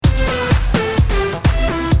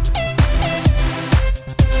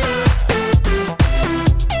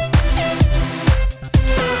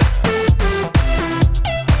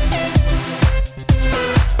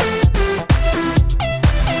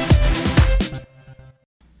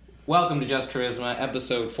Welcome to Just Charisma,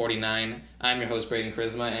 episode 49. I'm your host, Braden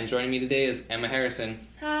Charisma, and joining me today is Emma Harrison.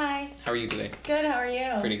 Hi. How are you today? Good, how are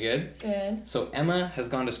you? Pretty good. Good. So Emma has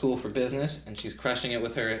gone to school for business, and she's crushing it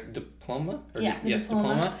with her diploma? Yes,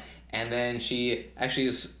 diploma. And then she actually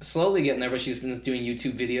is slowly getting there, but she's been doing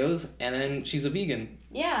YouTube videos, and then she's a vegan.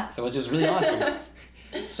 Yeah. So which is really awesome.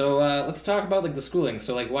 So let's talk about the schooling.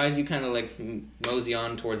 So why did you kind of mosey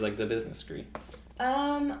on towards the business degree?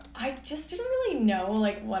 I just didn't really know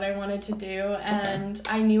what I wanted to do, and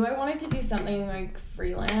I knew I wanted to do something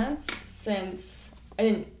freelance since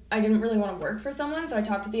I didn't really want to work for someone. So I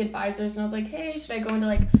talked to the advisors and I was like, hey, should I go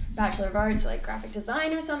into Bachelor of Arts or graphic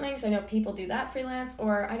design or something? Because I know people do that freelance,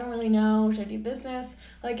 or I don't really know, should I do business?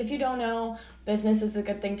 If you don't know, business is a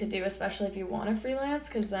good thing to do, especially if you want to freelance,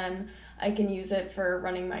 because then I can use it for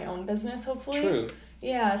running my own business, hopefully. True.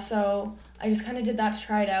 Yeah, so I just kind of did that to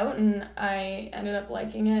try it out, and I ended up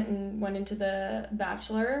liking it and went into the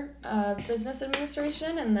Bachelor of Business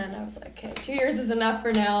Administration, and then I was like, okay, 2 years is enough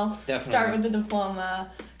for now. Definitely. Start with the diploma,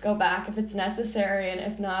 go back if it's necessary, and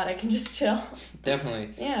if not, I can just chill.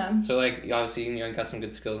 Definitely. Yeah. So obviously you got some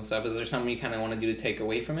good skills and stuff. Is there something you kind of want to do to take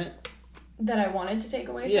away from it? That I wanted to take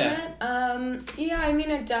away from it? Yeah, I mean,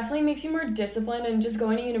 it definitely makes you more disciplined, and just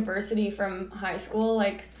going to university from high school,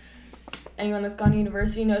 anyone that's gone to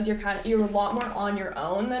university knows you're a lot more on your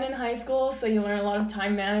own than in high school, so you learn a lot of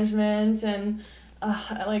time management, and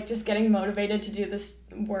just getting motivated to do this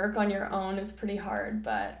work on your own is pretty hard,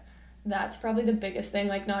 but that's probably the biggest thing,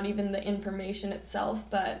 not even the information itself,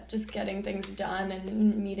 but just getting things done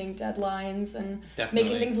and meeting deadlines and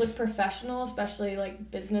making things look professional, especially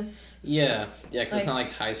business. Yeah, because it's not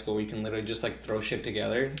like high school where you can literally just throw shit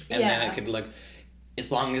together and then it could as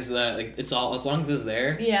long as as long as it's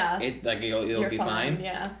there, it'll be fine.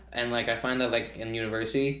 Yeah. And I find that in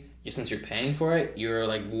university, since you're paying for it, you're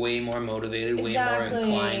way more motivated, way more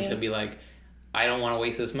inclined to be I don't want to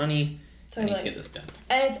waste this money. Totally. I need to get this done.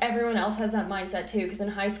 And it's everyone else has that mindset too, because in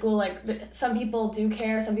high school, some people do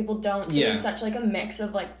care, some people don't. So there's such a mix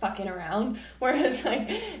of fucking around. Whereas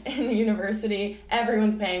in university,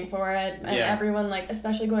 everyone's paying for it, and everyone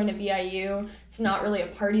especially going to VIU, it's not really a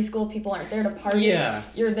party school. People aren't there to party. Yeah.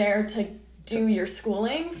 You're there to do your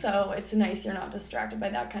schooling, so it's nice you're not distracted by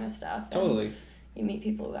that kind of stuff. Totally. You meet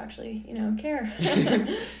people who actually care.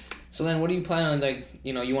 So then what do you plan on,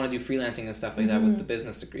 you want to do freelancing and stuff like that with the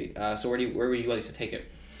business degree. So where would you like to take it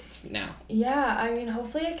now? Yeah, I mean,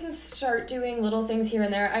 hopefully I can start doing little things here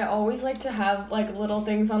and there. I always like to have, little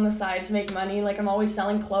things on the side to make money. I'm always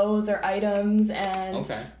selling clothes or items, and,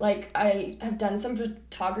 I have done some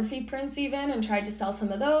photography prints even and tried to sell some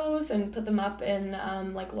of those and put them up in,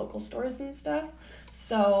 local stores and stuff.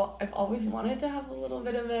 So I've always wanted to have a little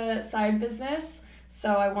bit of a side business.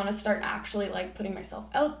 So I want to start actually putting myself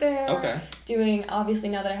out there. Okay. Doing, obviously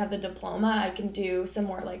now that I have the diploma, I can do some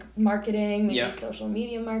more marketing, maybe social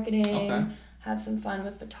media marketing. Okay. Have some fun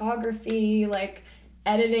with photography,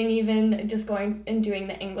 editing even, just going and doing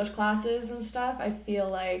the English classes and stuff. I feel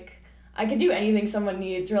like I could do anything someone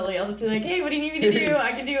needs, really. I'll just be hey, what do you need me to do?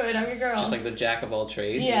 I can do it. I'm your girl. Just the jack of all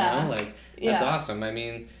trades, That's awesome. I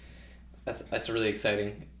mean, that's really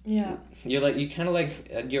exciting. Yeah. You're you kind of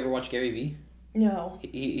do you ever watch Gary Vee? No.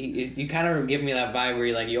 You kind of give me that vibe where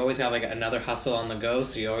you always have another hustle on the go,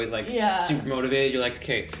 so you're always super motivated. You're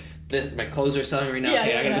okay, my clothes are selling right now.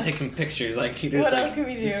 I gotta take some pictures. You're just what else can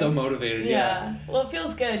we do? So motivated. Yeah. Well, it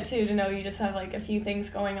feels good too to know you just have a few things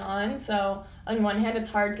going on. So on one hand, it's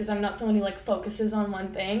hard because I'm not someone who focuses on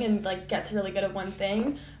one thing and gets really good at one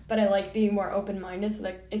thing. But I like being more open-minded so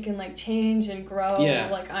that it can change and grow.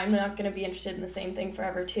 Yeah. I'm not gonna be interested in the same thing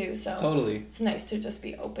forever too. So totally, it's nice to just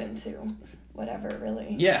be open to whatever,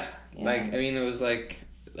 really. Yeah. It was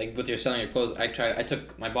with your selling your clothes,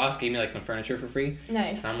 my boss gave me some furniture for free.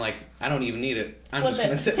 Nice. And I'm I don't even need it. I'm just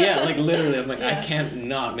gonna sit. Yeah, literally, I'm I can't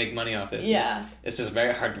not make money off this. Yeah. It's just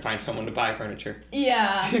very hard to find someone to buy furniture.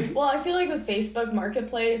 Yeah. Well, I feel with Facebook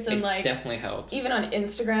Marketplace and it definitely helps. Even on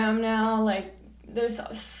Instagram now, there's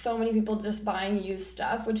so many people just buying used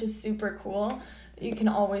stuff, which is super cool. You can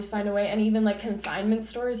always find a way, and even consignment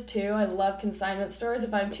stores too. I love consignment stores.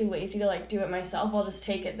 If I'm too lazy to do it myself, I'll just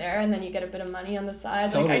take it there, and then you get a bit of money on the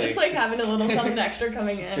side. Totally. I just having a little something extra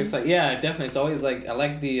coming in. Just definitely. It's always I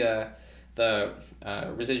like the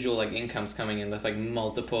residual incomes coming in. That's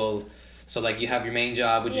multiple. So you have your main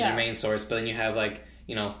job, which is your main source, but then you have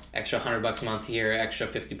extra $100 a month here, extra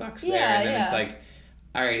 $50 there, and then it's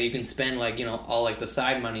all right, you can spend all the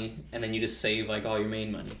side money, and then you just save all your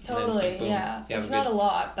main money. Totally, and then yeah. It's not a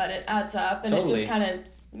lot, but it adds up, and it just kind of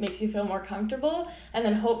makes you feel more comfortable. And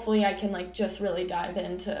then hopefully I can just really dive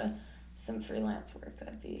into some freelance work.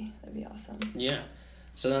 That'd be awesome. Yeah.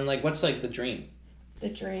 So then, like, what's, like, the dream? The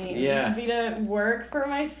dream would be to work for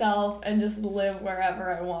myself and just live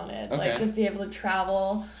wherever I wanted. Like, just be able to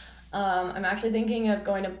travel. I'm actually thinking of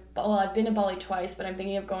going to... Well, I've been to Bali twice, but I'm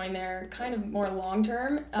thinking of going there kind of more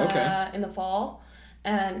long-term in the fall.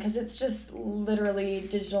 And because it's just literally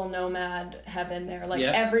digital nomad heaven there. Like,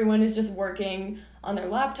 everyone is just working on their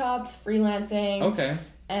laptops, freelancing. Okay.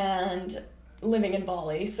 And living in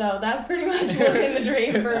Bali. So that's pretty much living the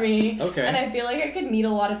dream for me. Okay. And I feel like I could meet a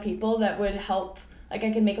lot of people that would help. Like,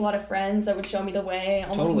 I could make a lot of friends that would show me the way,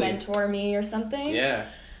 almost mentor me or something. Yeah.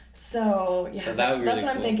 So, yeah, so that's really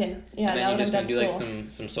what I'm thinking. Yeah, and then now you just that I'm gonna do, like, school.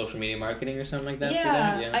 some social media marketing or something like that?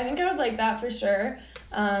 Yeah, I think I would like that for sure.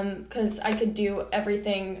 Because I could do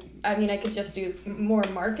everything. I mean, I could just do more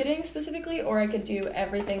marketing specifically, or I could do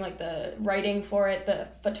everything, like the writing for it, the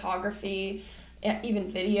photography,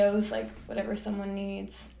 even videos, like whatever someone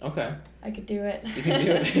needs. Okay. I could do it. You can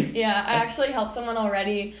do it. Yeah, I actually helped someone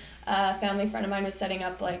already. A family friend of mine was setting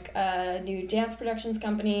up like a new dance productions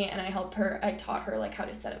company, and I taught her like how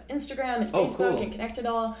to set up Instagram and Facebook and connect it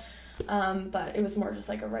all. But it was more just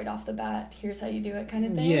like a right off the bat, here's how you do it kind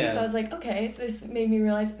of thing. Yeah. So I was like, okay, so this made me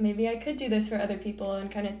realize maybe I could do this for other people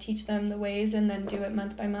and kind of teach them the ways and then do it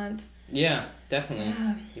month by month. Yeah, definitely.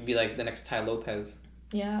 Yeah. You'd be like the next Tai Lopez.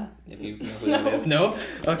 Yeah. If you know who that is. No?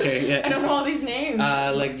 Okay, yeah. I don't know all these names.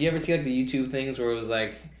 Like, do you ever see like the YouTube things where it was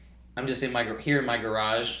like, I'm just in my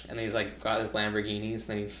garage, and then he's like got his Lamborghinis,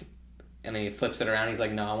 and then he flips it around. He's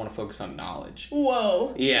like, no, I want to focus on knowledge.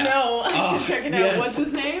 Whoa. Yeah. No, I should check it out. Yes. What's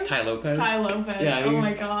his name? Tai Lopez. Tai Lopez. Yeah, oh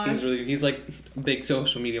my god. He's like a big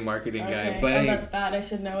social media marketing guy. But that's bad. I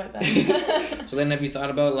should know it then. So then have you thought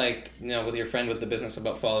about, like, you know, with your friend with the business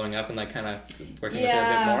about following up and like kind of working with her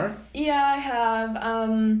a bit more? Yeah, I have.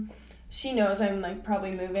 She knows I'm like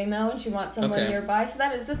probably moving though, and she wants somewhere nearby. So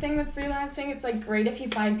that is the thing with freelancing. It's like great if you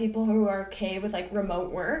find people who are okay with like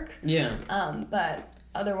remote work. Yeah. But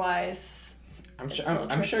otherwise, I'm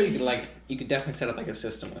sure you could definitely set up like a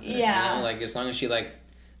system with her. Yeah. You know? Like as long as she like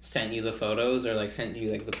sent you the photos or like sent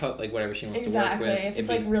you like like whatever she wants to work with. Exactly. If it's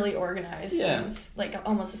like really organized. Yeah. And like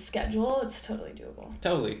almost a schedule, it's totally doable.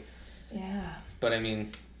 Totally. Yeah. But I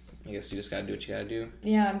mean, I guess you just gotta do what you gotta do.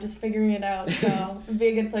 Yeah, I'm just figuring it out, so it'd be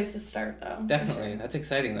a good place to start, though. Definitely. Sure. That's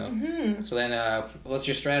exciting, though. Mm-hmm. So then, what's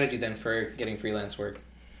your strategy then for getting freelance work?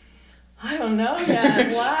 I don't know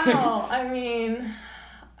yet. Wow. I mean,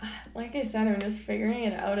 like I said, I'm just figuring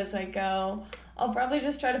it out as I go. I'll probably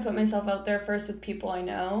just try to put myself out there first with people I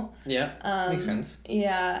know. Yeah, makes sense.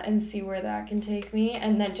 Yeah, and see where that can take me.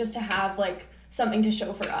 And then just to have, like, something to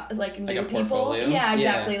show for like new a people. Portfolio? Yeah,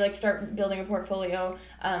 exactly. Yeah. Like start building a portfolio.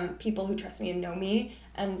 People who trust me and know me,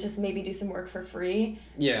 and just maybe do some work for free.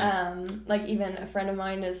 Yeah. Like even a friend of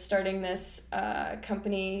mine is starting this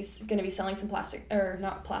company. He's going to be selling some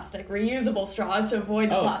reusable straws to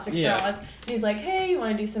avoid the plastic straws. And he's like, hey, you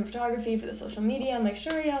want to do some photography for the social media? I'm like,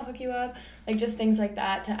 sure, yeah, I'll hook you up. Like just things like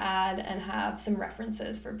that to add and have some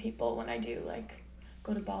references for people when I do like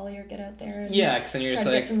go to Bali or get out there and because then you're just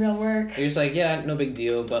like get some real work. You're just like, yeah, no big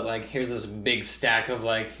deal, but like here's this big stack of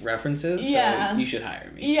like references, so you should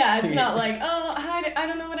hire me. Yeah, it's not like, oh, I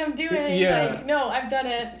don't know what I'm doing. Yeah. Like, no, I've done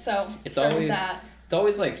it, so it's start always with that. It's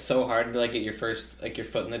always like so hard to like get your first like your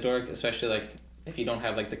foot in the door, especially like if you don't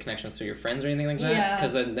have like the connections to your friends or anything like that. Yeah.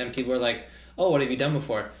 Because then people are like, oh, what have you done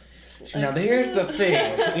before? So now here's the thing,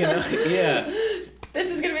 you know, yeah. This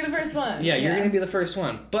is gonna be the first one. Yeah, you're gonna be the first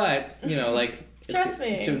one, but you know, like. Trust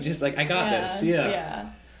me. To just like I got this. Yeah. Yeah.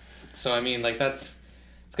 So I mean, like it's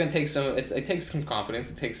gonna take some. It takes some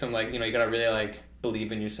confidence. It takes some like you gotta really like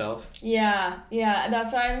believe in yourself. Yeah.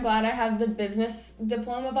 That's why I'm glad I have the business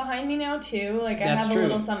diploma behind me now too. Like I have a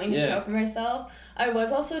little something to show for myself. I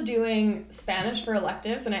was also doing Spanish for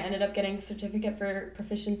electives, and I ended up getting a certificate for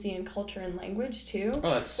proficiency in culture and language too. Oh,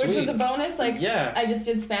 that's sweet. Which was a bonus. Like I just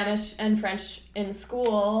did Spanish and French in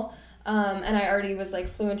school. And I already was like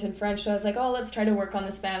fluent in French, so I was like, oh, let's try to work on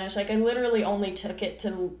the Spanish. Like I literally only took it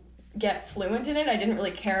to get fluent in it. I didn't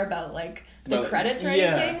really care about like the credits or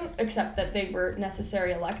anything, except that they were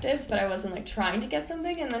necessary electives, but I wasn't like trying to get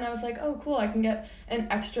something. And then I was like, oh, cool, I can get an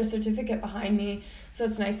extra certificate behind me. So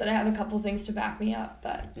it's nice that I have a couple things to back me up.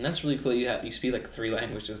 And that's really cool. You speak like 3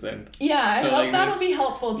 languages then. Yeah, so I hope that'll be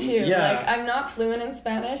helpful too. Yeah. Like I'm not fluent in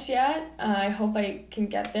Spanish yet. I hope I can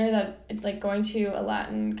get there. That like going to a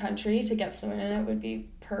Latin country to get fluent in it would be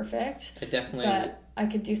perfect. It definitely. But I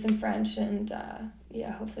could do some French and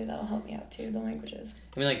hopefully that'll help me out too, the languages.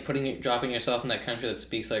 I mean, like dropping yourself in that country that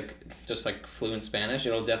speaks like just like fluent Spanish,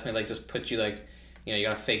 it'll definitely like just put you like, you know, you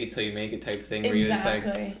gotta fake it till you make it type thing where you just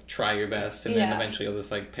like try your best and then eventually you'll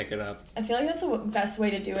just like pick it up. I feel like that's the best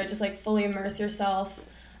way to do it, just like fully immerse yourself.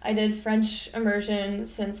 I did French immersion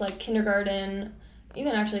since like kindergarten,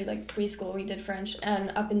 even actually like preschool we did French,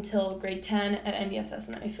 and up until grade 10 at NDSS,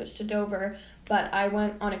 and then I switched to Dover. But I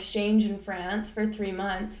went on exchange in France for 3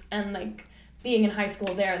 months, and like being in high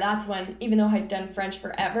school there, that's when, even though I'd done French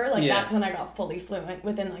forever, like that's when I got fully fluent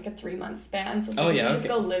within like a 3-month span. So it's like, just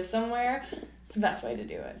go live somewhere. It's the best way to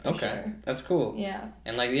do it. Sure. That's cool. Yeah.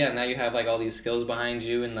 And like, now you have like all these skills behind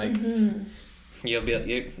you, and like you're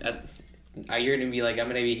gonna be like, I'm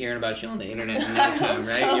gonna be hearing about you on the internet in no time, right?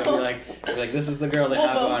 So. You'll be like, this is the girl that we'll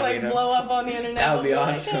I've both, on. Like, blow up on the internet. That would be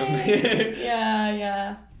awesome. Like, hey.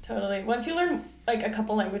 Yeah, totally. Once you learn like a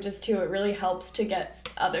couple languages too, it really helps to get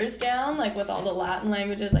others down. Like with all the Latin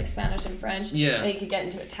languages, like Spanish and French. Yeah. You could get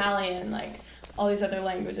into Italian, like all these other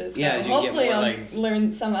languages. So hopefully more, I'll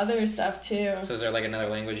learn some other stuff too. So is there like another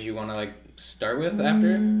language you want to like start with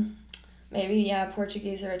after? Maybe,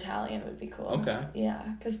 Portuguese or Italian would be cool. Okay. Yeah,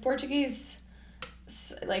 because Portuguese,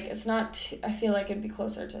 like, it's not, I feel like it'd be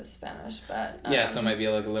closer to Spanish, but... so it might be,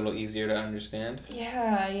 like, a little easier to understand.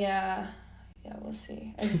 Yeah, we'll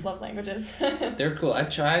see. I just love languages. They're cool. I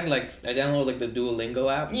tried, I downloaded, the Duolingo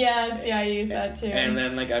app. Yes, I use that, too. And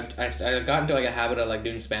then, I got into, a habit of,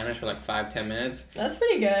 doing Spanish for, 5-10 minutes. That's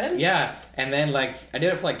pretty good. Yeah, and then, I did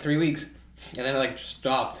it for, 3 weeks. And then it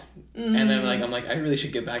stopped, and then I'm I really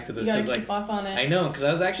should get back to this because keep off on it. I know, because I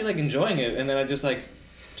was actually enjoying it, and then I just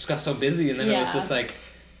got so busy, and then it was just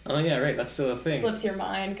oh yeah, right, that's still a thing. Slips your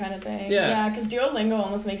mind kind of thing. Yeah, because Duolingo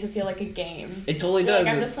almost makes it feel like a game. It totally does.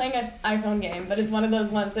 I'm just playing an iPhone game, but it's one of those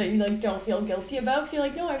ones that you don't feel guilty about, because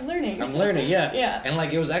you're no, I'm learning. I'm learning, yeah. Yeah.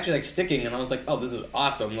 And it was actually sticking, and I was oh, this is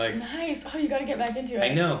awesome. Nice. Oh, you got to get back into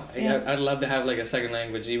it. I know. Yeah. I'd love to have a second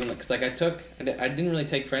language, even because I didn't really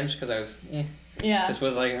take French because I was. Yeah. Just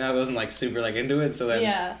was I wasn't super into it, so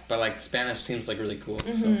then but Spanish seems really cool.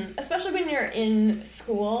 So. Especially when you're in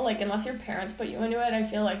school, unless your parents put you into it, I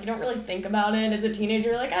feel you don't really think about it as a teenager.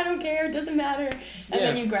 You're I don't care, it doesn't matter. And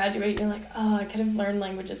then you graduate, and you're oh, I could have learned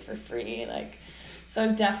languages for free. So I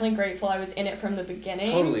was definitely grateful I was in it from the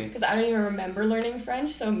beginning. Totally. Because I don't even remember learning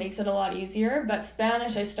French, so it makes it a lot easier. But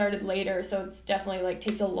Spanish I started later, so it's definitely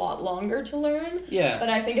takes a lot longer to learn. Yeah. But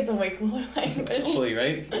I think it's a way cooler language. Totally,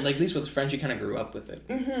 right? At least with French, you kind of grew up with it,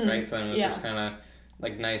 right? So it was just kind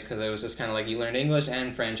of nice because it was just kind of you learned English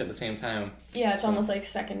and French at the same time. Yeah, it's almost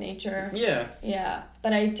second nature. Yeah. Yeah,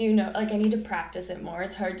 but I do know, I need to practice it more.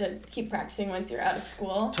 It's hard to keep practicing once you're out of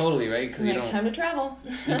school. Totally, right? Because you don't... time to travel.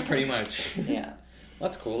 Pretty much. Yeah.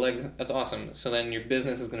 That's cool. That's awesome. So then your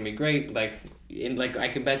business is going to be great. I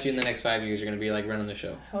can bet you in the next 5 years you're going to be running the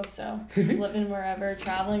show. Hope so. Just living wherever,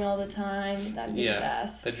 traveling all the time. That'd be the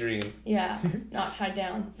best. The dream. Yeah, not tied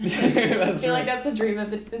down. I feel that's the dream of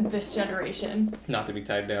this generation. Not to be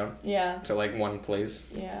tied down. Yeah. To one place.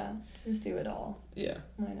 Yeah, just do it all. Yeah.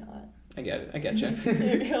 Why not? I get it. I get you.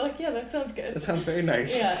 You're that sounds good. That sounds very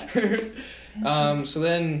nice. Yeah. So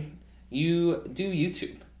then you do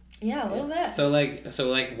YouTube. Yeah, a little bit. So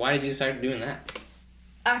why did you start doing that?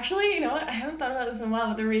 Actually, you know what? I haven't thought about this in a while,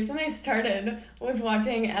 but the reason I started was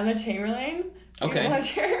watching Emma Chamberlain. Okay.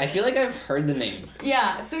 Watch her? I feel I've heard the name.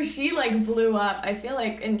 Yeah, so she blew up. I feel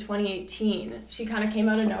in 2018. She kind of came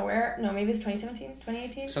out of nowhere. No, maybe it's 2017,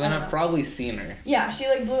 2018. So then I've probably seen her. Yeah, she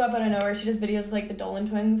blew up out of nowhere. She does videos the Dolan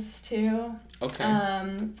twins too. Okay.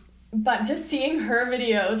 But just seeing her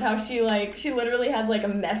videos, how she literally has a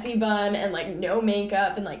messy bun and no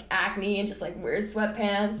makeup and acne and just wears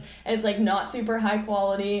sweatpants and it's not super high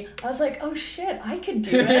quality. I was oh shit, I could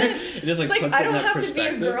do it. It just it's I don't have to be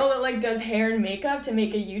a girl that does hair and makeup to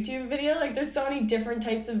make a YouTube video. There's so many different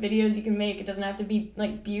types of videos you can make. It doesn't have to be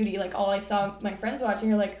beauty. All I saw my friends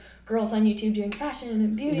watching are girls on YouTube doing fashion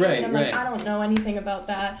and beauty. Right, and I'm I don't know anything about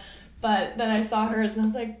that. But then I saw hers and I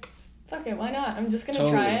was fuck it, why not? I'm just gonna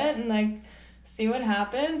try it and see what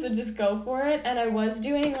happens and just go for it. And I was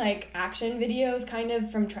doing action videos kind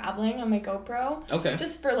of from traveling on my GoPro. Okay.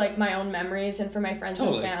 Just for my own memories and for my friends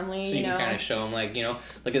and family. So you can kind of show them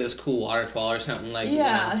look at this cool waterfall or something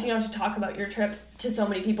Yeah, so you don't have to talk about your trip to so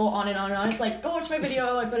many people on and on and on. It's go watch my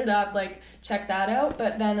video, I put it up, check that out.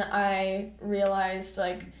 But then I realized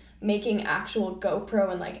making actual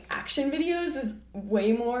GoPro and action videos is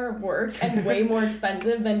way more work and way more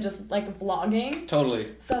expensive than just vlogging.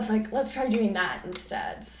 Totally. So I was let's try doing that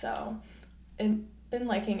instead. So I've been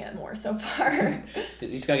liking it more so far. You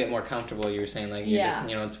just gotta get more comfortable. You were saying you're just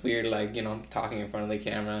it's weird talking in front of the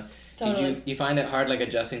camera. Totally. Did you find it hard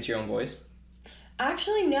adjusting to your own voice?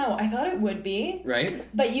 Actually, no. I thought it would be. Right?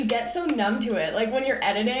 But you get so numb to it. Like, when you're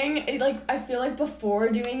editing, I feel like before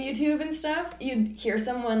doing YouTube and stuff, you'd hear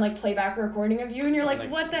someone, like, play back a recording of you, and you're like,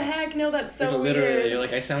 what the heck? No, that's so weird. You're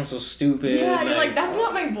like, I sound so stupid. Yeah, and you're like, that's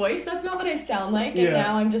not my voice. That's not what I sound like. And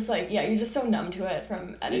now I'm just like, you're just so numb to it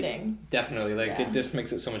from editing. Definitely. Like, it just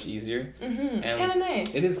makes it so much easier. Mm-hmm. It's kind of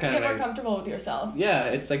nice. It is kind of nice. You get more comfortable with yourself. Yeah,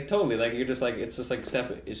 it's like, totally. Like, you're just like, it's just like,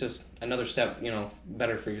 it's just another step,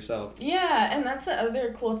 better for yourself. Yeah, and that's the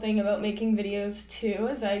other cool thing about making videos too,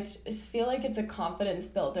 is I just feel like it's a confidence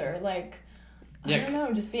builder. Like, I don't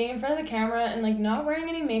know, just being in front of the camera and, like, not wearing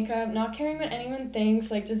any makeup, not caring what anyone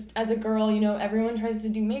thinks. Like, just as a girl, everyone tries to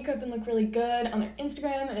do makeup and look really good on their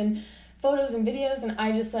Instagram and photos and videos, and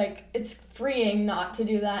I just, like, it's freeing not to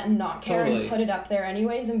do that and not care and put it up there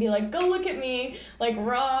anyways and be like, go look at me, like,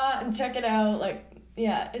 raw, and check it out. Like,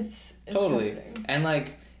 yeah, it's totally comforting. And,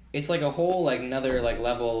 like, it's like a whole, like, another, like,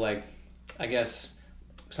 level, like, I guess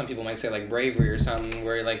some people might say, like, bravery or something,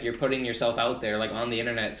 where, like, you're putting yourself out there, like, on the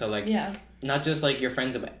internet. So, like, not just, like, your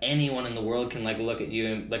friends, but anyone in the world can, like, look at you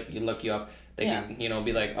and, like, look you up. They can,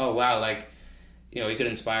 be like, oh, wow, like, you could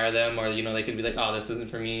inspire them, or, they could be like, oh, this isn't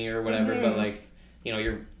for me, or whatever. But, like,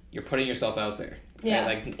 you're putting yourself out there. Yeah,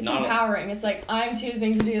 right? Like, it's empowering. It's like, I'm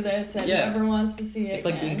choosing to do this, and whoever wants to see it. It's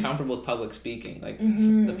like being comfortable with public speaking. Like,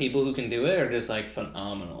 the people who can do it are just, like,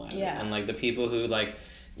 phenomenal at it. And, like, the people who, like,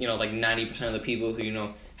 like 90% of the people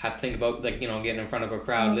who, have to think about, like, getting in front of a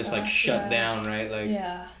crowd, like, shut down, right? Like,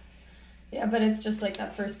 yeah, but it's just, like,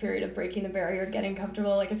 that first period of breaking the barrier, getting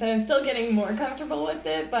comfortable. Like I said, I'm still getting more comfortable with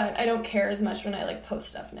it, but I don't care as much when I, like, post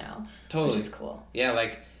stuff now. Totally. Which is cool. Yeah,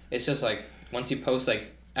 like, it's just, like, once you post,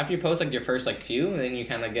 like, after you post, like, your first, like, few, then you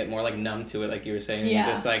kind of get more, like, numb to it, like you were saying. Yeah.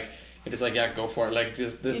 You're just like, yeah, go for it. Like,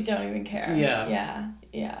 just this. You don't even care.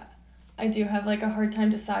 Yeah. I do have, like, a hard time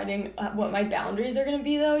deciding what my boundaries are going to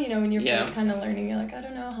be, though. When you're first kind of learning, you're like, I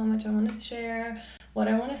don't know how much I want to share, what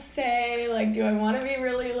I want to say. Like, do I want to be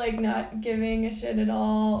really, like, not giving a shit at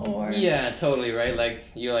all, or... Yeah, totally, right? Like,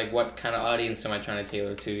 you're like, what kind of audience am I trying to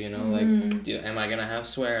tailor to, Like, am I going to have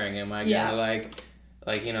swearing? Am I going to, like,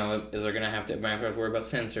 is there going to have to worry about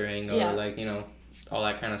censoring, or, like, all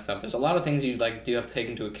that kind of stuff. There's a lot of things you, like, do have to take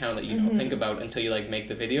into account that you don't think about until you, like, make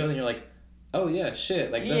the video, and you're like, oh, yeah,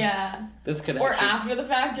 shit. Like, this could Or after the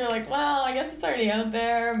fact, you're like, well, I guess it's already out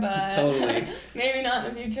there, but totally. Maybe not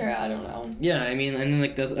in the future, I don't know. Yeah, I mean, and then,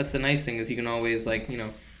 like, that's the nice thing, is you can always, like,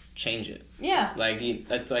 change it. Yeah. Like,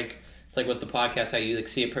 it's like with the podcast, how you, like,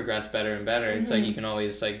 see it progress better and better. It's like, you can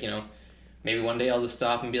always, like, maybe one day I'll just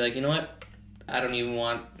stop and be like, you know what? I don't even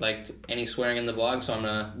want, like, any swearing in the vlog, so I'm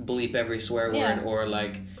gonna bleep every swear word, or,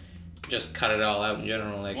 like, just cut it all out in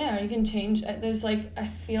general. Like, yeah, you can change. There's, like, I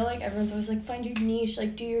feel like everyone's always like, find your niche,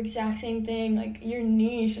 like, do your exact same thing, like, your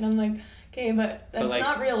niche, and I'm like, okay, but that's like,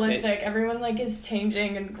 not realistic. Everyone, like, is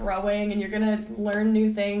changing and growing, and you're gonna learn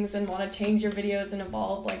new things and want to change your videos and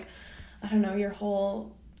evolve, like, I don't know, your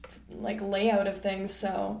whole, like, layout of things,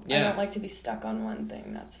 so I don't like to be stuck on one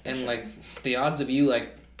thing, that's for sure. Like, the odds of you,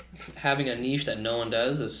 like, having a niche that no one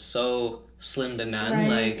does is so slim to none.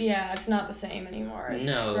 Right? Like, yeah, it's not the same anymore.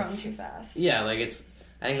 It's grown too fast. Yeah, like, I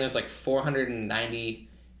think there's, like, 490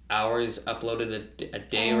 hours uploaded a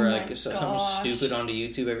day, or, like, something stupid onto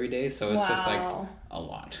YouTube every day, so it's just, like, a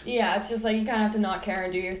lot. Yeah, it's just, like, you kind of have to not care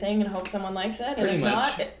and do your thing and hope someone likes it, and if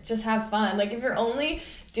not, just have fun. Like, if you're only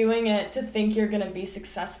doing it to think you're gonna be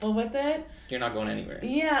successful with it, you're not going anywhere.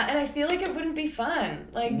 Yeah, and I feel like it wouldn't be fun.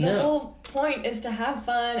 Like, the whole point is to have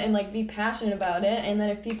fun and, like, be passionate about it, and then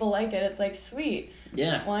if people like it, it's like, sweet.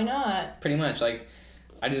 Yeah. Why not? Pretty much. Like,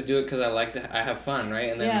 I just do it because I have fun,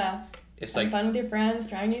 right? And then it's like, fun with your friends,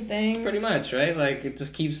 try new things. Pretty much, right? Like, it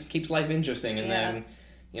just keeps life interesting, and then,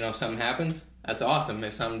 if something happens, that's awesome.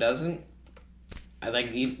 If something doesn't,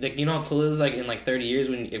 you know how cool it is, like, in, like, 30 years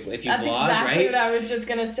when if you that's vlog, exactly right? What I was just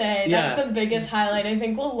gonna say. That's the biggest highlight. I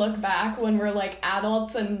think we'll look back when we're, like,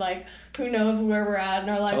 adults and, like, who knows where we're at in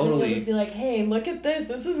our lives, and we'll just be like, hey, look at this.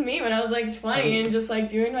 This is me when I was, like, 20 and just,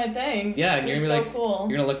 like, doing my thing. Yeah, and you're gonna be so like, cool.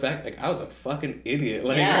 You're gonna look back like, I was a fucking idiot.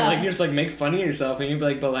 Like, or, like, you're just, like, make fun of yourself, and you'd be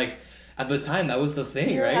like, but, like, at the time, that was the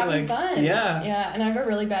thing, You're right? Having fun. Yeah. Yeah, and I have a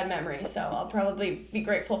really bad memory, so I'll probably be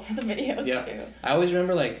grateful for the videos, too. I always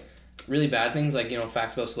remember, like, really bad things, like,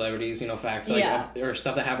 facts about celebrities, facts, like, or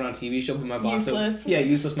stuff that happened on TV show, but my boss... Useless.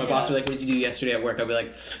 Useless. My boss would be like, what did you do yesterday at work? I'd be like,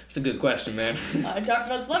 it's a good question, man. I talked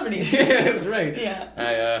about celebrities. Yeah, that's right. Yeah.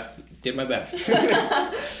 I did my best.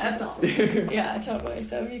 That's all. Yeah, totally.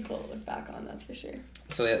 So it'd be cool to look back on, that's for sure.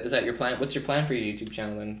 So is that your plan? What's your plan for your YouTube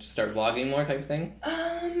channel then? To start vlogging more type thing?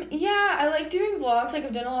 Yeah, I like doing vlogs. Like,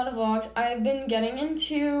 I've done a lot of vlogs. I've been getting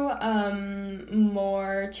into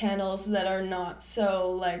more channels that are not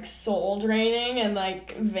so, like, soul draining and,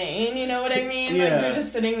 like, vain, you know what I mean? Yeah. Like, you're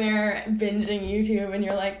just sitting there binging YouTube and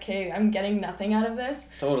you're like, okay, I'm getting nothing out of this.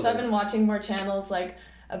 Totally. So I've been watching more channels, like,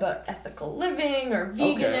 about ethical living or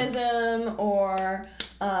veganism or...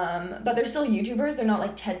 but they're still YouTubers. They're not,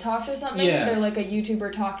 like, TED Talks or something. Yes. They're, like, a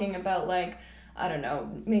YouTuber talking about, like... I don't know,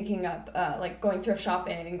 making up, like, going thrift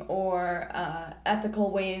shopping or ethical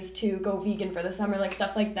ways to go vegan for the summer, like,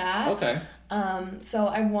 stuff like that. Okay. So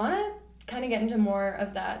I want to kind of get into more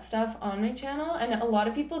of that stuff on my channel, and a lot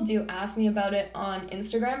of people do ask me about it on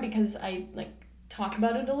Instagram because I, like, talk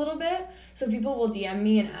about it a little bit. So people will DM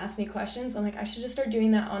me and ask me questions. I'm like, I should just start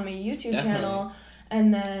doing that on my YouTube channel.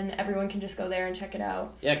 And then everyone can just go there and check it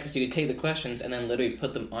out. Yeah, because you could take the questions and then literally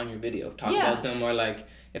put them on your video. Talk about them, or, like,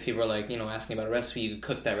 if people are, like, you know, asking about a recipe, you could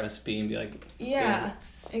cook that recipe and be like... Yeah,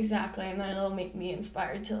 exactly. And then it'll make me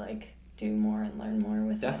inspired to, like, do more and learn more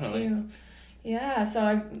with that, too. Yeah, so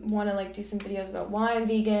I want to, like, do some videos about why I'm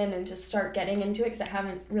vegan and just start getting into it because I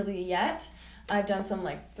haven't really yet. I've done some,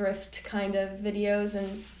 like, thrift kind of videos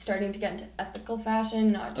and starting to get into ethical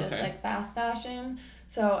fashion, not just, like, fast fashion.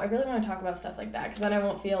 So I really want to talk about stuff like that because then I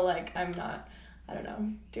won't feel like I'm not, I don't know,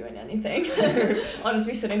 doing anything. I'll just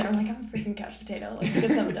be sitting there, I'm like, I'm a freaking couch potato. Let's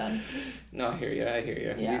get something done. No, I hear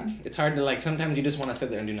you. Yeah. It's hard to, like, sometimes you just want to sit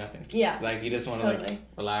there and do nothing. Yeah. Like, you just want to, like,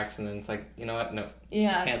 relax, and then it's like, you know what? No.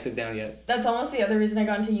 Yeah. I can't sit down yet. That's almost the other reason I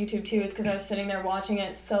got into YouTube, too, is because I was sitting there watching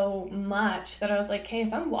it so much that I was like, hey,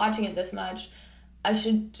 if I'm watching it this much, I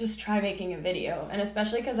should just try making a video. And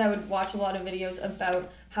especially because I would watch a lot of videos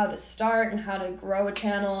about how to start and how to grow a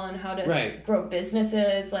channel and how to grow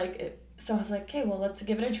businesses. Like, so I was like, okay, well, let's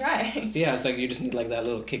give it a try. So yeah, it's like you just need, like, that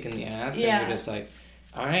little kick in the ass, and you're just like,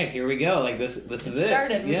 all right, here we go. Like, this is it.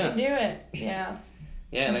 Started. We can do it. Yeah.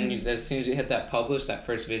 Yeah, and then as soon as you hit that publish, that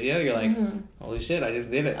first video, you're like, holy shit, I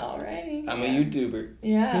just did it. Alrighty. I'm a YouTuber.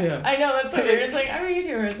 Yeah. I know, that's so weird. It's like, I'm a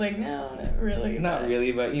YouTuber. It's like, no, not really. Not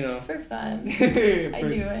really, but, you know. For fun. I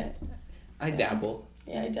do it. I dabble.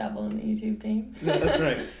 Yeah, I dabble in the YouTube game. Yeah, that's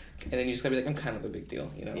right. And then you just gotta be like, I'm kind of a big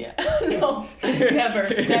deal, you know? Yeah. No,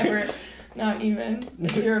 never. Not even.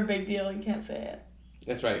 If you're a big deal, you can't say it.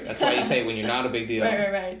 That's right. That's why you say when you're not a big deal.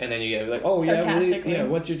 Right. And then you get like, oh yeah, really? Yeah.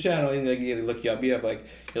 What's your channel? And like you look you up. You have like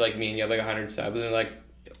you're like me, and you have like 100 subs, and they're like,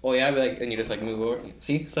 oh yeah, like, and you just like move over.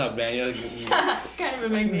 See, sub, man. You're like, kind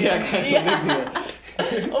of a big deal. Yeah, kind of a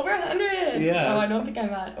big deal. Over 100. Yeah. Oh, I don't think I'm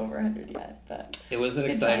at over 100 yet, but it was an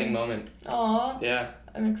exciting moment. Aw. Yeah.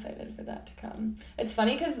 I'm excited for that to come. It's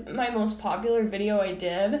funny because my most popular video I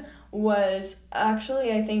did was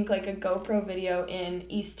actually, I think, like a GoPro video in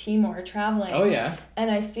East Timor traveling. Oh, yeah.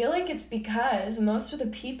 And I feel like it's because most of the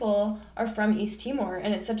people are from East Timor,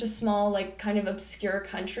 and it's such a small, like, kind of obscure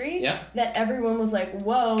country that everyone was like,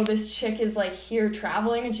 whoa, this chick is, like, here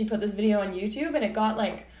traveling, and she put this video on YouTube, and it got,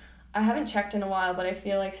 like, I haven't checked in a while, but I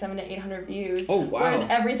feel like 700 to 800 views. Oh, wow. Whereas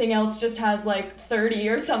everything else just has, like, 30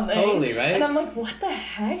 or something. Totally, right? And I'm like, what the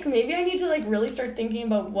heck? Maybe I need to, like, really start thinking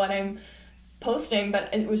about what I'm posting,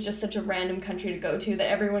 but it was just such a random country to go to that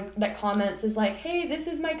everyone that comments is like, hey, this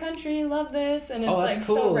is my country, love this. And it's, like,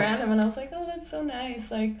 cool. So random. And I was like, oh, that's so nice.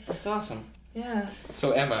 Like, that's awesome. Yeah.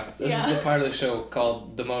 So, Emma, this is the part of the show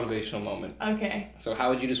called the motivational moment. Okay. So,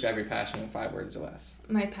 how would you describe your passion in 5 words or less?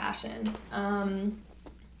 My passion.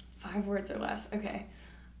 5 words or less. Okay.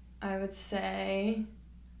 I would say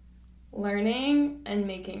learning and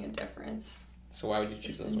making a difference. So why would you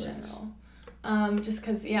choose those words? In general. Just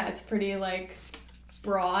because, it's pretty, like,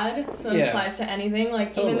 broad. So it applies to anything.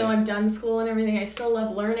 Like, even though I've done school and everything, I still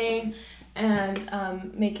love learning.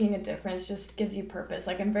 And making a difference just gives you purpose.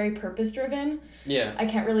 Like, I'm very purpose-driven. Yeah. I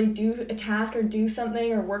can't really do a task or do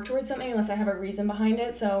something or work towards something unless I have a reason behind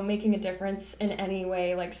it. So making a difference in any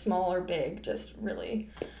way, like small or big, just really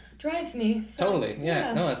drives me. So, totally.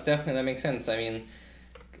 Yeah. No, it's definitely, that makes sense. I mean,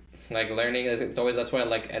 like, learning, it's always, that's why I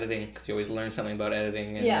like editing, because you always learn something about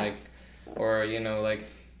editing. And like, or, you know, like,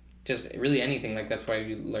 just really anything. Like, that's why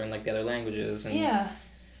you learn, like, the other languages. And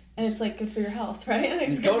and it's, like, good for your health, right? Like,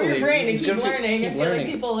 it's totally. Good for your brain to keep learning. Keep I feel like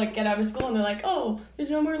people, like, get out of school and they're like, oh,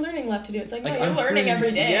 there's no more learning left to do. It's like, no, you're free. learning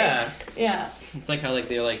every day. Yeah. It's like how, like,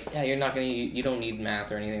 they're like, yeah, you don't need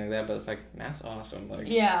math or anything like that, but it's like, math's awesome. Like,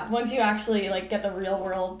 yeah, once you actually, like, get the real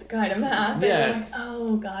world kind of math, you're like,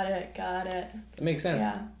 oh, got it. It makes sense.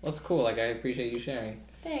 Yeah. Well, that's cool. Like, I appreciate you sharing.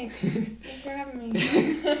 Thanks. Thanks for having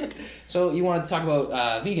me. So, you wanted to talk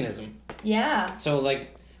about veganism. Yeah. So,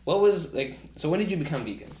 like, what was, like, so when did you become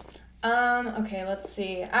vegan? Okay, let's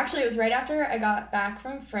see. Actually, it was right after I got back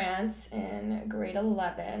from France in grade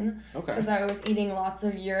 11. Okay. Because I was eating lots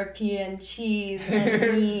of European cheese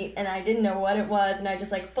and meat, and I didn't know what it was, and I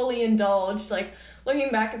just, like, fully indulged. Like, looking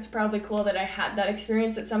back, it's probably cool that I had that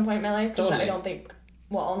experience at some point in my life, because I don't think,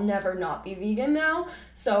 well, I'll never not be vegan now.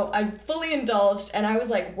 So I fully indulged, and I was,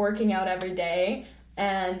 like, working out every day,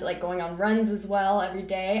 and, like, going on runs as well every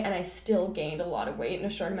day, and I still gained a lot of weight in a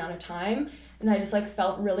short amount of time. And I just, like,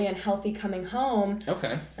 felt really unhealthy coming home.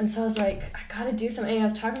 Okay. And so I was like, I gotta do something. And I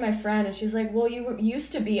was talking to my friend, and she's like, well, you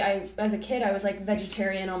used to be, as a kid, I was, like,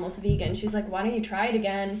 vegetarian, almost vegan. She's like, why don't you try it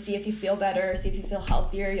again, see if you feel better, see if you feel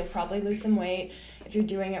healthier. You'll probably lose some weight if you're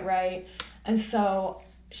doing it right. And so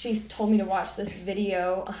she told me to watch this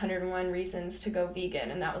video, 101 Reasons to Go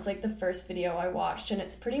Vegan. And that was, like, the first video I watched. And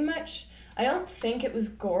it's pretty much, I don't think it was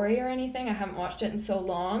gory or anything. I haven't watched it in so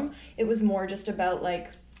long. It was more just about,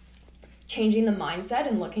 like, changing the mindset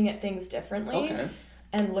and looking at things differently.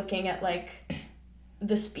 And looking at, like,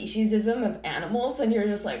 the speciesism of animals, and you're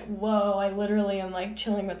just like, whoa, I literally am, like,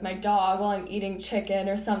 chilling with my dog while I'm eating chicken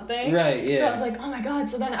or something. Right, yeah. So I was like, oh my god.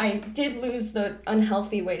 So then I did lose the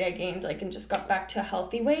unhealthy weight I gained, like, and just got back to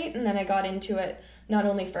healthy weight, and then I got into it not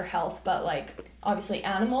only for health, but, like, obviously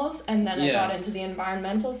animals, and then I got into the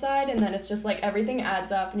environmental side, and then it's just, like, everything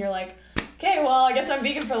adds up, and you're like, okay, well, I guess I'm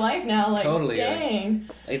vegan for life now. Like, dang.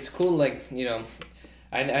 It's cool, like, you know,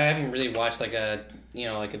 I haven't really watched, like, a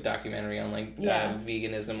documentary on, like,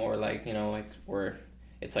 veganism, or, like, you know, like, where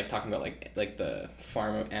it's, like, talking about, like the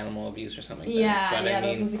farm animal abuse or something like that. But I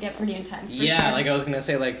mean, those ones get pretty intense, for sure. Like, I was gonna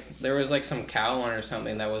say, like, there was, like, some cow one or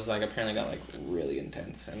something that was, like, apparently got, like, really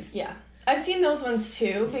intense. And yeah. I've seen those ones,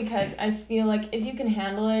 too, because I feel like if you can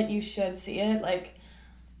handle it, you should see it. Like,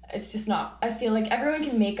 it's just not, I feel like everyone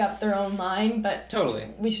can make up their own mind, but totally,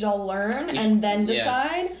 we should all learn and then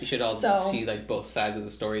decide. You should all see, like, both sides of the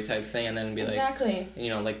story type thing, and then be like, you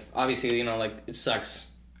know, like, obviously, you know, like, it sucks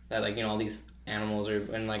that, like, you know, all these animals are,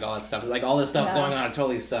 and, like, all that stuff, like, all this stuff's going on, it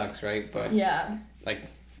totally sucks, right? But like,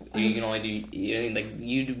 you can only do, like,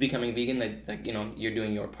 you becoming vegan, like, you know, you're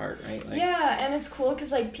doing your part, right? Like, and it's cool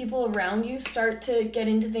because, like, people around you start to get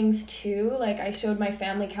into things too. Like, I showed my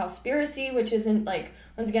family Cowspiracy, which isn't, like,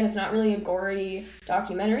 once again, it's not really a gory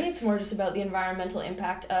documentary. It's more just about the environmental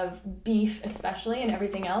impact of beef, especially, and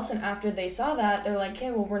everything else. And after they saw that, they're like,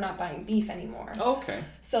 okay, well, we're not buying beef anymore. Okay.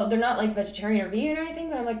 So they're not, like, vegetarian or vegan or anything,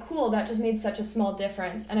 but I'm like, cool, that just made such a small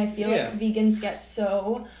difference. And I feel like vegans get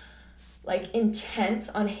so, like, intense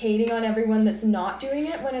on hating on everyone that's not doing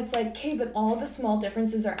it, when it's like, okay, but all the small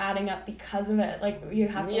differences are adding up because of it. Like, you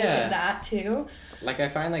have to look at that too. Like, I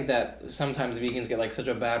find, like, that sometimes vegans get, like, such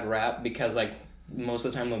a bad rap because, like, most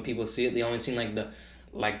of the time when people see it, they only see, like,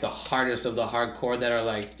 the hardest of the hardcore that are,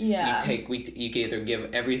 like, you either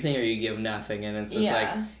give everything or you give nothing, and it's just like,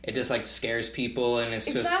 it just, like, scares people, and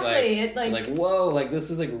it's just like whoa, like,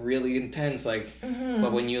 this is, like, really intense, like,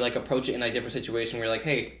 but when you, like, approach it in a different situation where you're like,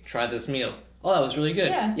 hey, try this meal, oh, that was really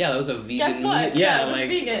good, that was a vegan Guess what? meal, it was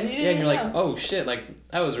vegan. And you're like, oh shit, like,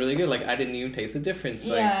 that was really good, like, I didn't even taste the difference,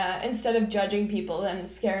 like, instead of judging people and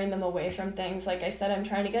scaring them away from things. Like I said, I'm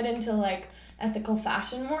trying to get into, like, ethical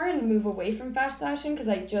fashion more and move away from fast fashion, because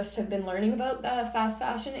I just have been learning about the fast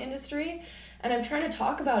fashion industry, and I'm trying to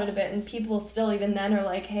talk about it a bit, and people still even then are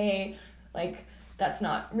like, hey, like, that's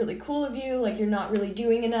not really cool of you, like, you're not really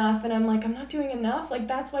doing enough. And I'm like, I'm not doing enough. Like,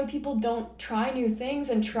 that's why people don't try new things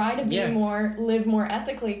and try to be live more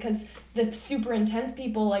ethically, because the super intense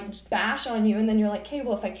people, like, bash on you, and then you're like, okay,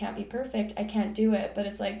 well, if I can't be perfect, I can't do it. But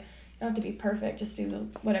it's like, you don't have to be perfect, just do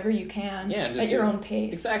whatever you can at your own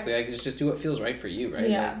pace. Exactly, like, just do what feels right for you, right?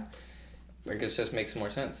 Yeah. Like, it just makes more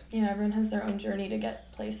sense. Yeah, everyone has their own journey to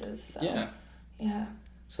get places, so. Yeah.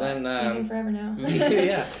 So then, vegan forever now.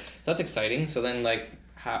 So that's exciting. So then, like,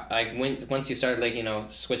 how, like, once you started, like, you know,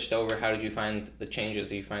 switched over, how did you find the changes?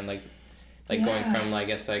 Do you find, like going from, I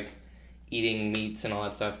guess, like, eating meats and all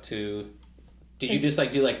that stuff to, did you just,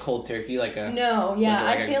 like, do, like, cold turkey, like a... No,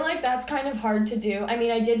 I feel like that's kind of hard to do. I mean,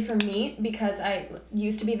 I did for meat because I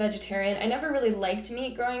used to be vegetarian. I never really liked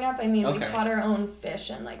meat growing up. I mean, we caught our own fish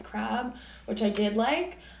and, like, crab, which I did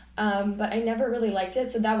like. But I never really liked it,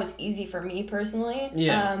 so that was easy for me personally.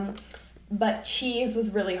 But cheese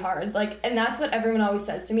was really hard. Like, and that's what everyone always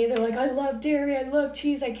says to me. They're like, I love dairy, I love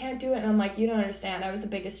cheese, I can't do it. And I'm like, you don't understand. I was the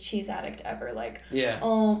biggest cheese addict ever. Like,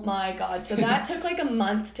 oh my god. So that took like a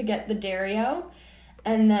month to get the dairy out.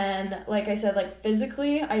 And then, like I said, like,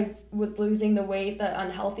 physically, I was losing the weight, the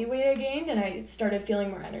unhealthy weight I gained, and I started feeling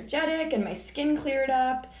more energetic, and my skin cleared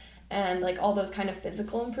up, and, like, all those kind of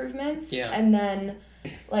physical improvements. And then,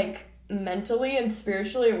 like, mentally and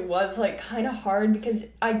spiritually it was like kind of hard, because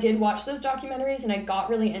I did watch those documentaries and I got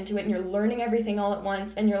really into it, and you're learning everything all at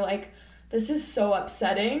once, and you're like, this is so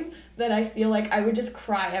upsetting, that I feel like I would just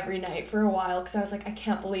cry every night for a while, because I was like, I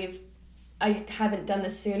can't believe I haven't done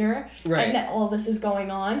this sooner, right, and that all this is going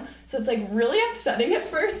on. So it's like really upsetting at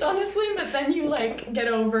first, honestly, but then you like get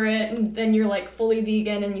over it, and then you're like fully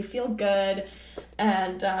vegan and you feel good,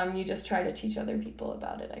 and you just try to teach other people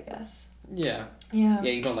about it, I guess. Yeah. Yeah.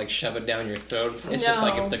 Yeah, you don't like shove it down your throat. It's just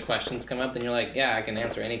like if the questions come up, then you're like, yeah, I can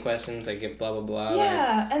answer any questions. I get blah, blah, blah.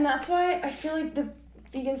 Yeah, and that's why I feel like the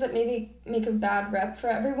vegans that maybe make a bad rep for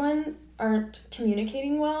everyone aren't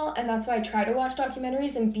communicating well, and that's why I try to watch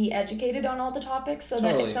documentaries and be educated on all the topics, so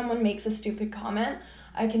that if someone makes a stupid comment,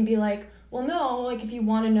 I can be like, well, no, like, if you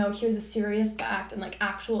want to know, here's a serious fact and, like,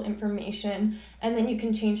 actual information, and then you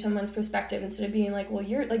can change someone's perspective instead of being like, well,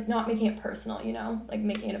 you're, like, not making it personal, you know? Like,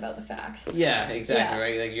 making it about the facts. Yeah, exactly,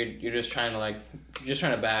 right? Like, you're just trying to, like,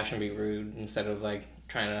 bash and be rude instead of, like,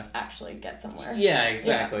 trying to... actually get somewhere. Yeah,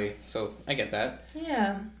 exactly. Yeah. So, I get that.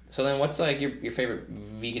 Yeah. So then what's, like, your favorite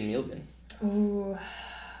vegan meal been? Ooh,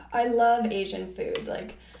 I love Asian food.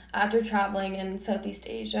 Like, after traveling in Southeast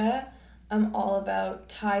Asia, I'm all about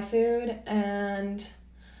Thai food and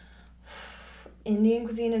Indian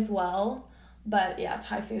cuisine as well. But yeah,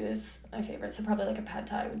 Thai food is my favorite. So probably like a pad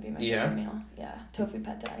Thai would be my favorite meal. Yeah, tofu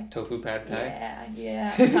pad Thai. Tofu pad Thai?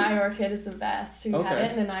 Yeah. Thai orchid is the best. Have you had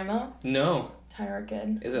it in Nanaimo? No. Thai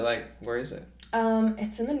orchid. Is it like, where is it?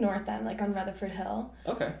 It's in the north end, like on Rutherford Hill.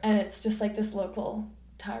 Okay. And it's just like this local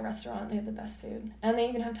Thai restaurant. They have the best food. And they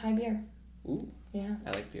even have Thai beer. Ooh. Yeah.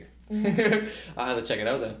 I like beer. Mm-hmm. I'll have to check it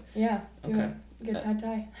out then. Yeah. Okay. Good pad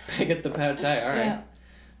Thai. Get the pad Thai. All right. Yeah.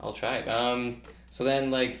 I'll try it. So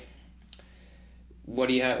then, like, what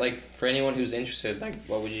do you have, like, for anyone who's interested, like,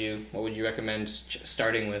 what would you recommend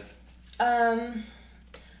starting with?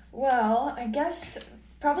 Well, I guess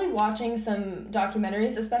probably watching some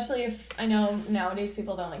documentaries, especially if I know nowadays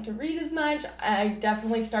people don't like to read as much. I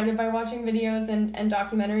definitely started by watching videos and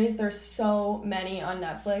documentaries. There's so many on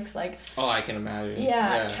Netflix. Like, oh, I can imagine.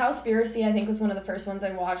 Yeah, Cowspiracy I think was one of the first ones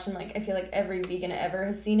I watched, and like I feel like every vegan ever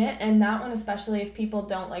has seen it. And that one, especially if people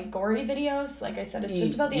don't like gory videos, like I said, it's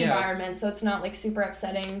just about the environment, so it's not like super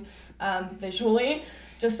upsetting visually,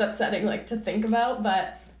 just upsetting like to think about,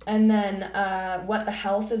 but. And then What the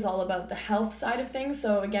Health is all about, the health side of things.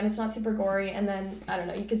 So again, it's not super gory. And then, I don't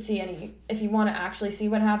know, you could see if you want to actually see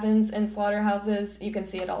what happens in slaughterhouses, you can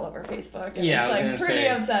see it all over Facebook. And it's like pretty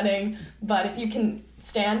upsetting. But if you can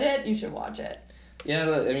stand it, you should watch it. Yeah,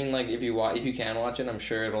 I mean, like, if you can watch it, I'm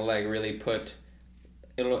sure it'll like really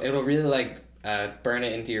it'll really like burn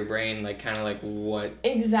it into your brain, like kind of like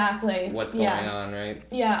what's going on, right?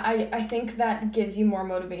 Yeah, I think that gives you more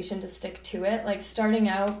motivation to stick to it. Like, starting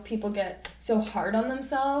out, people get so hard on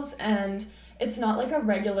themselves, and it's not like a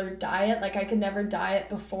regular diet. Like, I could never diet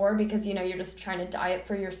before because, you know, you're just trying to diet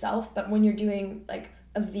for yourself. But when you're doing like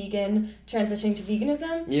a vegan, transitioning to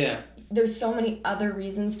veganism, there's so many other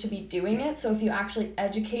reasons to be doing it. So if you actually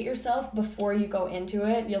educate yourself before you go into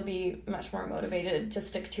it, you'll be much more motivated to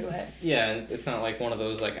stick to it. Yeah, it's not like one of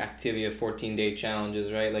those like Activia 14-day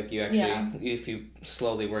challenges, right? Like, you actually, if you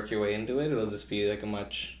slowly work your way into it, it'll just be like a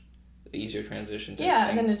much easier transition.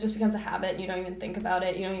 And then it just becomes a habit. You don't even think about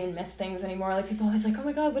it. You don't even miss things anymore. Like, people are always like, oh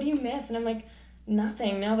my God, what do you miss? And I'm like,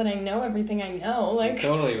 nothing, now that I know everything I know. Like,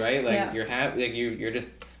 totally, right? Like, you're happy, like you're just...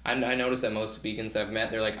 I noticed that most vegans I've met,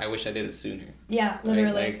 they're like, I wish I did it sooner. Yeah,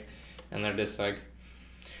 literally. Right? Like, and they're just like,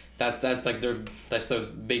 that's like that's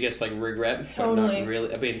the biggest like regret. Totally. But not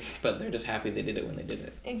really. I mean, but they're just happy they did it when they did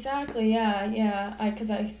it. Exactly. Yeah. Because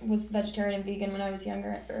I was vegetarian and vegan when I was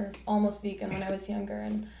younger, or almost vegan when I was younger,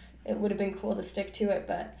 and it would have been cool to stick to it,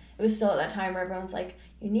 but it was still at that time where everyone's like,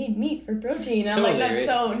 you need meat for protein. And I'm like, that's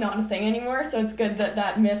so not a thing anymore. So it's good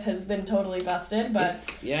that myth has been totally busted.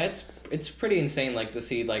 But it's pretty insane, like, to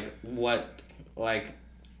see like what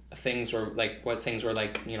things were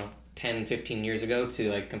like, you know, 10, 15 years ago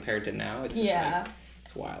to like compared to now. It's just like,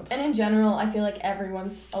 it's wild. And in general, I feel like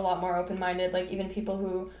everyone's a lot more open-minded. Like, even people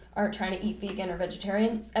who aren't trying to eat vegan or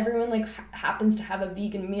vegetarian, everyone like happens to have a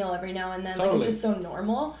vegan meal every now and then. Totally. Like, it's just so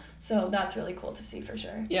normal. So that's really cool to see for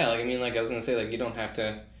sure. Yeah, like, I mean, like, I was gonna say, like, you don't have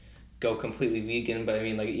to go completely vegan, but I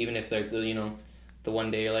mean, like, even if they're, you know, the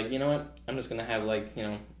one day you're like, you know what, I'm just gonna have like, you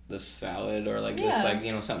know, this salad or like this, like,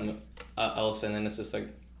 you know, something else, and then it's just like,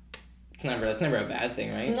 that's never a bad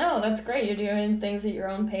thing, right? No, that's great. You're doing things at your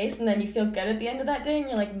own pace, and then you feel good at the end of that day, and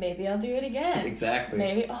you're like, maybe I'll do it again. Exactly.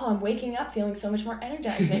 Maybe, I'm waking up feeling so much more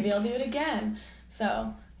energized. Maybe I'll do it again.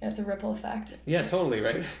 So, yeah, it's a ripple effect. Yeah, totally,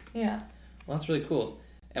 right? Yeah. Well, that's really cool.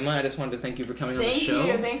 Emma, I just wanted to thank you for coming on the show.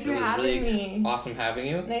 Thank you. Thanks for having me. Awesome having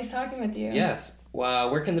you. Nice talking with you. Yes. Well,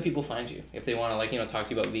 where can the people find you if they want to, like, talk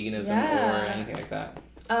to you about veganism or anything like that?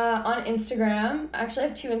 On Instagram. Actually, I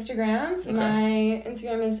have 2 Instagrams. Okay. My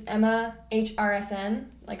Instagram is Emma HRSN,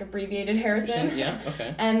 like abbreviated Harrison. Yeah,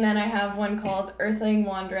 okay. And then I have one called Earthling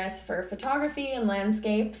Wanderess for photography and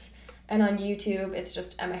landscapes. And on YouTube, it's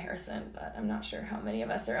just Emma Harrison, but I'm not sure how many of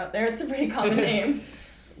us are out there. It's a pretty common name.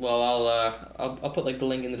 Well, I'll put like the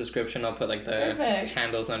link in the description. I'll put like the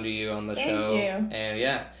handles under you on the show. Thank you. And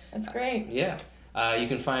yeah. That's great. Yeah. You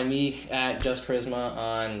can find me at Just Charisma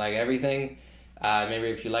on like everything. Maybe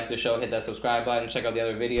if you like the show, hit that subscribe button, check out the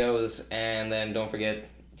other videos, and then don't forget,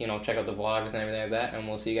 check out the vlogs and everything like that, and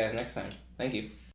we'll see you guys next time. Thank you.